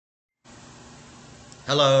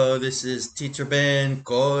Hello, this is Teacher Ben.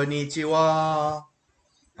 Konnichiwa.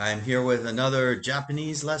 I'm here with another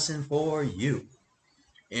Japanese lesson for you.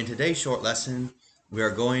 In today's short lesson, we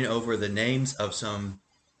are going over the names of some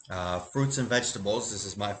fruits and vegetables. This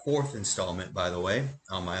is my fourth installment, by the way,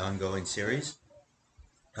 on my ongoing series.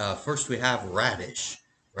 First, we have radish.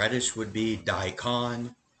 Radish would be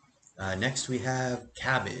daikon. Next, we have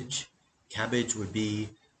cabbage. Cabbage would be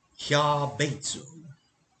kyabeitsu.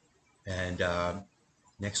 And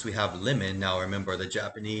next we have lemon. Now remember the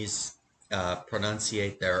Japanese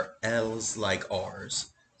pronunciate their L's like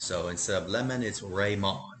R's. So instead of lemon, it's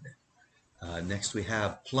Raymond. Next we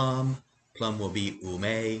have plum. Plum will be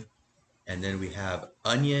ume. And then we have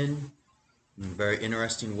onion. Very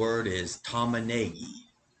interesting word is tamanegi.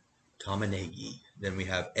 Tamanegi. Then we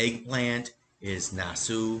have eggplant is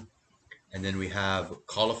nasu. And then we have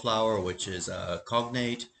cauliflower, which is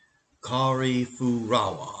cognate,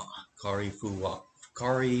 karifurawa.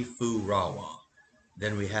 Karifurawa.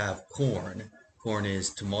 Then we have corn. Corn is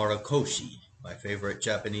tamarakoshi. My favorite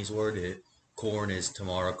Japanese word is corn is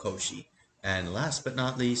tamarakoshi. And last but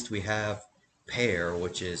not least, we have pear,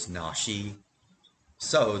 which is nashi.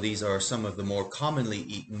 So these are some of the more commonly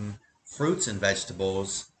eaten fruits and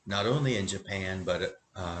vegetables, not only in Japan, but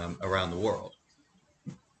around the world.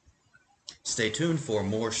 Stay tuned for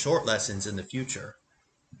more short lessons in the future.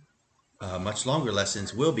 Much longer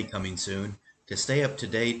lessons will be coming soon. To stay up to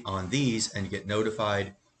date on these and get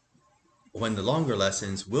notified when the longer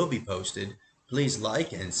lessons will be posted, please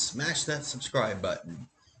like and smash that subscribe button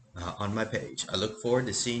on my page. I look forward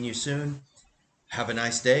to seeing you soon. Have a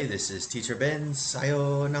nice day. This is Teacher Ben.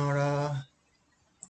 Sayonara.